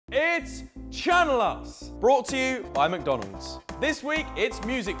It's Channel Us, brought to you by McDonald's. This week, it's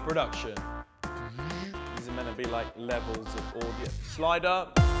music production. These are meant to be like levels of audio. Slider.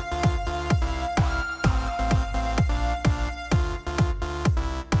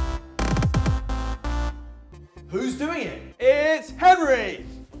 Who's doing it? It's Henry!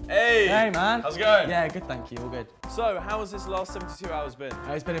 Hey! Hey man! How's it going? Yeah, good thank you, all good. So, how has this last 72 hours been?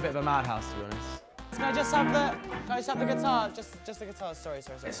 It's been a bit of a madhouse, to be honest. Can I just have the guitar? Just the guitar, sorry.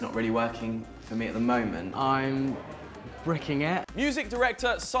 It's not really working for me at the moment. I'm bricking it. Music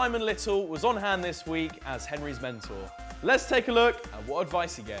director Simon Little was on hand this week as Henry's mentor. Let's take a look at what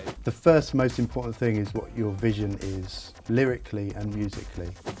advice he gave. The first most important thing is what your vision is, lyrically and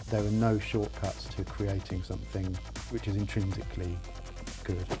musically. There are no shortcuts to creating something which is intrinsically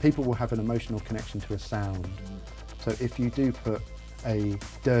good. People will have an emotional connection to a sound. So if you do put a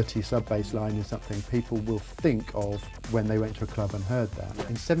dirty sub-bass line in something, people will think of when they went to a club and heard that.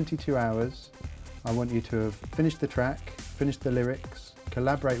 In 72 hours, I want you to have finished the track, finished the lyrics,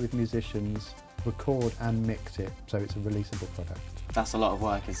 collaborate with musicians, record and mix it so it's a releasable product. That's a lot of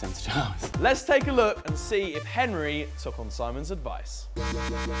work in 72 hours. Let's take a look and see if Henry took on Simon's advice.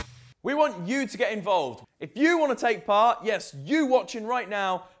 We want you to get involved. If you want to take part, yes, you watching right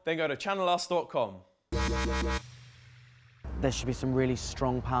now, then go to channelus.com. There should be some really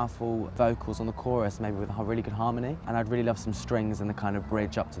strong, powerful vocals on the chorus, maybe with a really good harmony. And I'd really love some strings and the kind of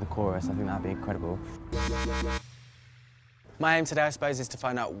bridge up to the chorus. I think that'd be incredible. My aim today, I suppose, is to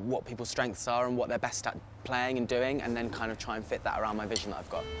find out what people's strengths are and what they're best at playing and doing, and then kind of try and fit that around my vision that I've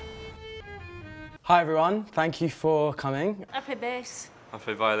got. Hi everyone, thank you for coming. I play bass. I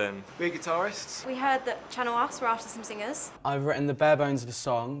play violin. We're guitarists. We heard that Channel Us were after some singers. I've written the bare bones of a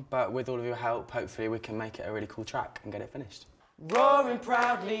song, but with all of your help, hopefully we can make it a really cool track and get it finished. Roaring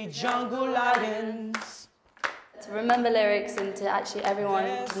proudly, jungle lions. To remember lyrics and to actually everyone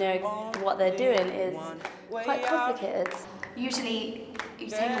know what they're doing is quite complicated. Usually, you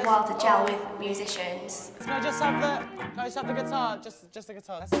take a while to gel with musicians. Can I just have the guitar? Just the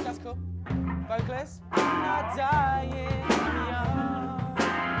guitar. That's cool. Vocalist. Not dying young.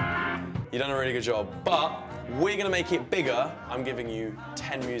 You've done a really good job, but we're going to make it bigger. I'm giving you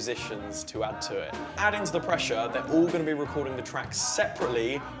 10 musicians to add to it. Adding to the pressure, they're all going to be recording the tracks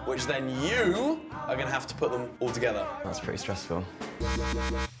separately, which then you are going to have to put them all together. That's pretty stressful.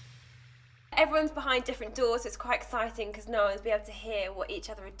 Everyone's behind different doors, so it's quite exciting because no one's been able to hear what each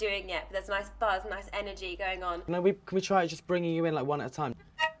other are doing yet, but there's a nice buzz, nice energy going on. No, can we try just bringing you in like one at a time?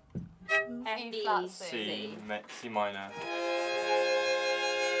 E flat C minor.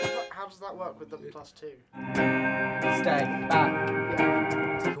 How does that work with W+2? Stay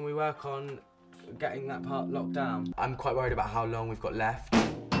back. So can we work on getting that part locked down? I'm quite worried about how long we've got left.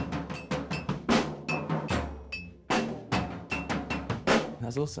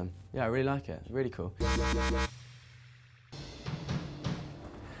 That's awesome. Yeah, I really like it. Really cool.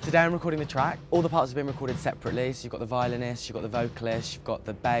 Today I'm recording the track. All the parts have been recorded separately, so you've got the violinist, you've got the vocalist, you've got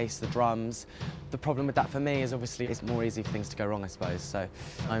the bass, the drums. The problem with that for me is obviously it's more easy for things to go wrong, I suppose. So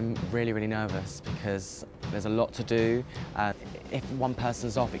I'm really, really nervous because there's a lot to do. If one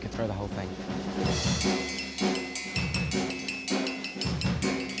person's off, it could throw the whole thing.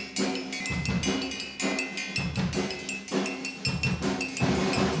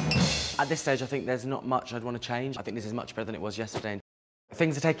 At this stage, I think there's not much I'd want to change. I think this is much better than it was yesterday.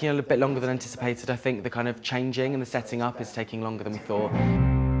 Things are taking a little bit longer than anticipated. I think the kind of changing and the setting up is taking longer than we thought.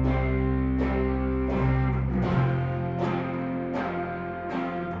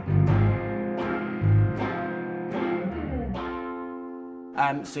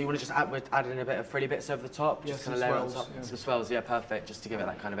 So you want to just add in a bit of frilly bits over the top? Just kind of layer on top? Yeah. Some swells, yeah, perfect, just to give it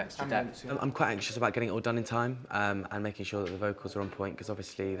that kind of extra depth. I'm quite anxious about getting it all done in time and making sure that the vocals are on point, because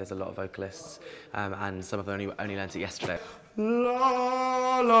obviously there's a lot of vocalists and some of them only learned it yesterday.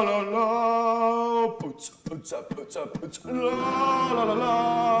 La la la la, putz, putz, putz, putz, la la la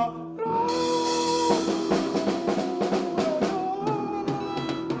la.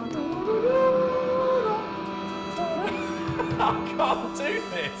 I can't do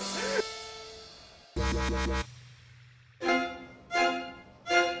this.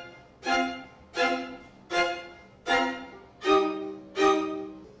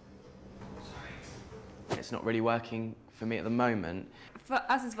 It's not really working for me at the moment. For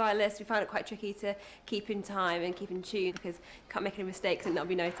us as violinists, we found it quite tricky to keep in time and keep in tune because you can't make any mistakes and not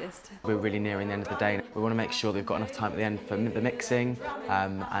be noticed. We're really nearing the end of the day. We want to make sure that we've got enough time at the end for the mixing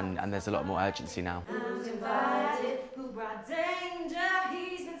and there's a lot more urgency now.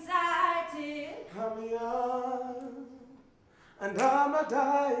 I'm young and I'm not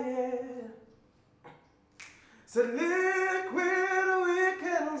dying. So liquid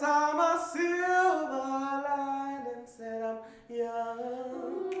weekends are my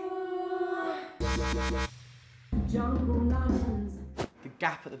The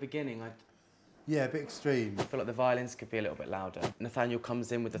gap at the beginning, Yeah, a bit extreme. I feel like the violins could be a little bit louder. Nathaniel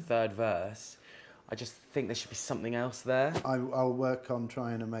comes in with the third verse. I just think there should be something else there. I'll work on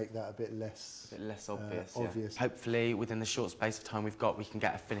trying to make that a bit less obvious. obvious. Hopefully, within the short space of time we've got, we can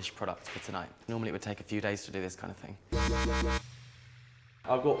get a finished product for tonight. Normally it would take a few days to do this kind of thing.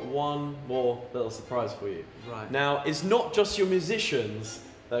 I've got one more little surprise for you. Right. Now, it's not just your musicians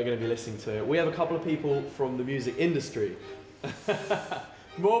that are going to be listening to it. We have a couple of people from the music industry.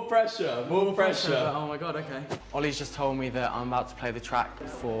 More pressure, more pressure. Oh my God, okay. Ollie's just told me that I'm about to play the track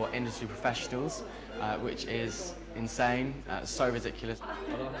for industry professionals, which is insane, so ridiculous.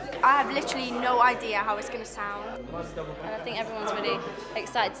 I have literally no idea how it's going to sound. And I think everyone's really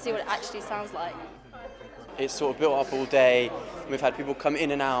excited to see what it actually sounds like. It's sort of built up all day. We've had people come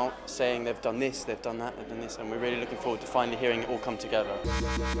in and out saying they've done this, they've done that, they've done this, and we're really looking forward to finally hearing it all come together.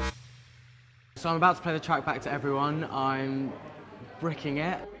 So I'm about to play the track back to everyone. I'm bricking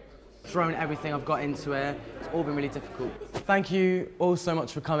it, throwing everything I've got into it. It's all been really difficult. Thank you all so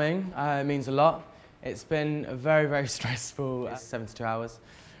much for coming. It means a lot. It's been a very, very stressful 72 hours.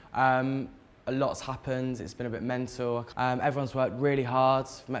 A lot's happened. It's been a bit mental. Everyone's worked really hard.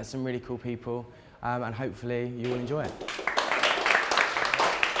 Met some really cool people, and hopefully you will enjoy it.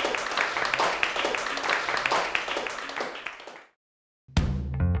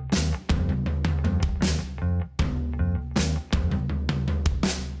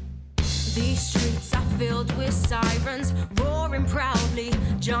 These streets are filled with sirens, roaring proudly,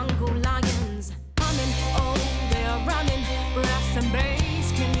 jungle lions. Coming, oh, they're running, brass and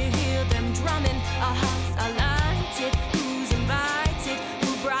bass, can you hear them drumming? Our hearts are lighted, who's invited? Who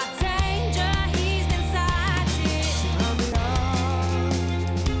brought danger? He's been sighted. I'm young,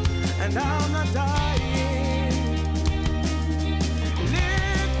 and I'm not dying.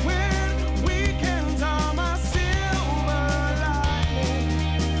 Liquid weekends are my silver lining.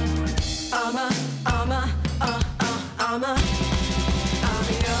 I'm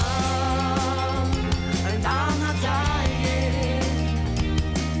young, and I'm not dying.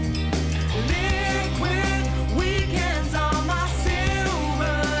 Liquid weekends are my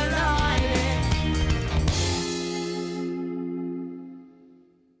silver lining.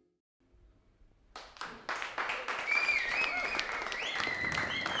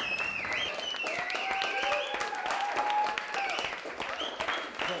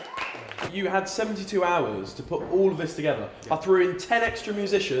 You had 72 hours to put all of this together. I threw in 10 extra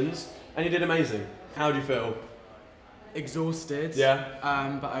musicians and you did amazing. How do you feel? Exhausted,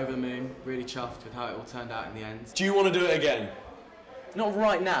 Yeah. but over the moon. Really chuffed with how it all turned out in the end. Do you want to do it again? Not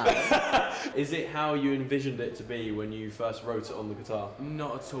right now. Is it how you envisioned it to be when you first wrote it on the guitar?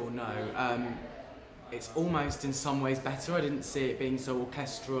 Not at all, no. It's almost in some ways better. I didn't see it being so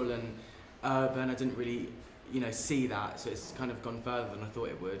orchestral and urban. I didn't really, see that, so it's kind of gone further than I thought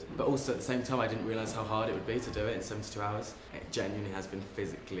it would. But also at the same time, I didn't realise how hard it would be to do it in 72 hours. It genuinely has been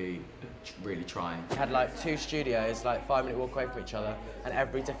physically really trying. We had like 2 studios, like 5-minute walk away from each other, and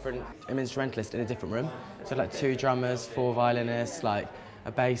every different instrumentalist in a different room. So like 2 drummers, 4 violinists, like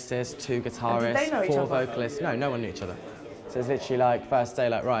a bassist, 2 guitarists, 4 vocalists. No one knew each other. So it's literally like first day,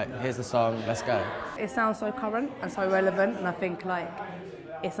 like, right, here's the song, let's go. It sounds so current and so relevant, and I think like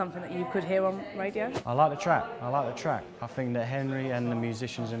it's something that you could hear on radio. I like the track. I think that Henry and the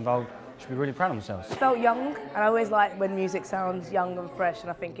musicians involved should be really proud of themselves. It felt young, and I always like when music sounds young and fresh,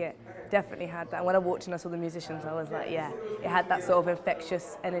 and I think it definitely had that. And when I walked in and I saw the musicians, I was like, yeah, it had that sort of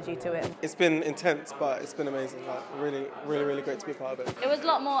infectious energy to it. It's been intense, but it's been amazing. Like, really, really, really great to be part of it. It was a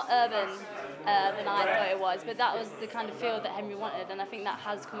lot more urban than I thought it was, but that was the kind of feel that Henry wanted, and I think that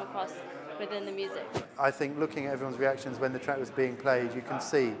has come across within the music. I think looking at everyone's reactions when the track was being played, you can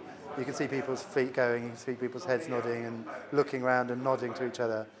see people's feet going, you can see people's heads nodding and looking around and nodding to each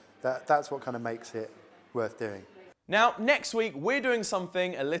other. That's what kind of makes it worth doing. Now, next week, we're doing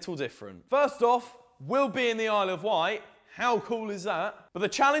something a little different. First off, we'll be in the Isle of Wight. How cool is that? But the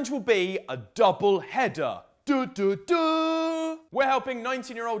challenge will be a double header. We're helping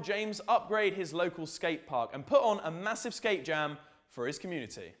 19-year-old James upgrade his local skate park and put on a massive skate jam for his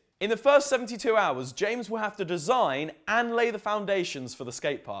community. In the first 72 hours, James will have to design and lay the foundations for the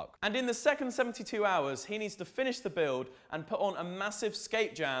skate park. And in the second 72 hours, he needs to finish the build and put on a massive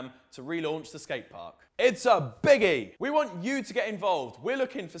skate jam to relaunch the skate park. It's a biggie! We want you to get involved. We're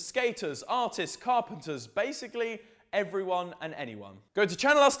looking for skaters, artists, carpenters, basically everyone and anyone. Go to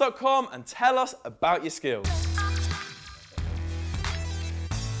channelus.com and tell us about your skills.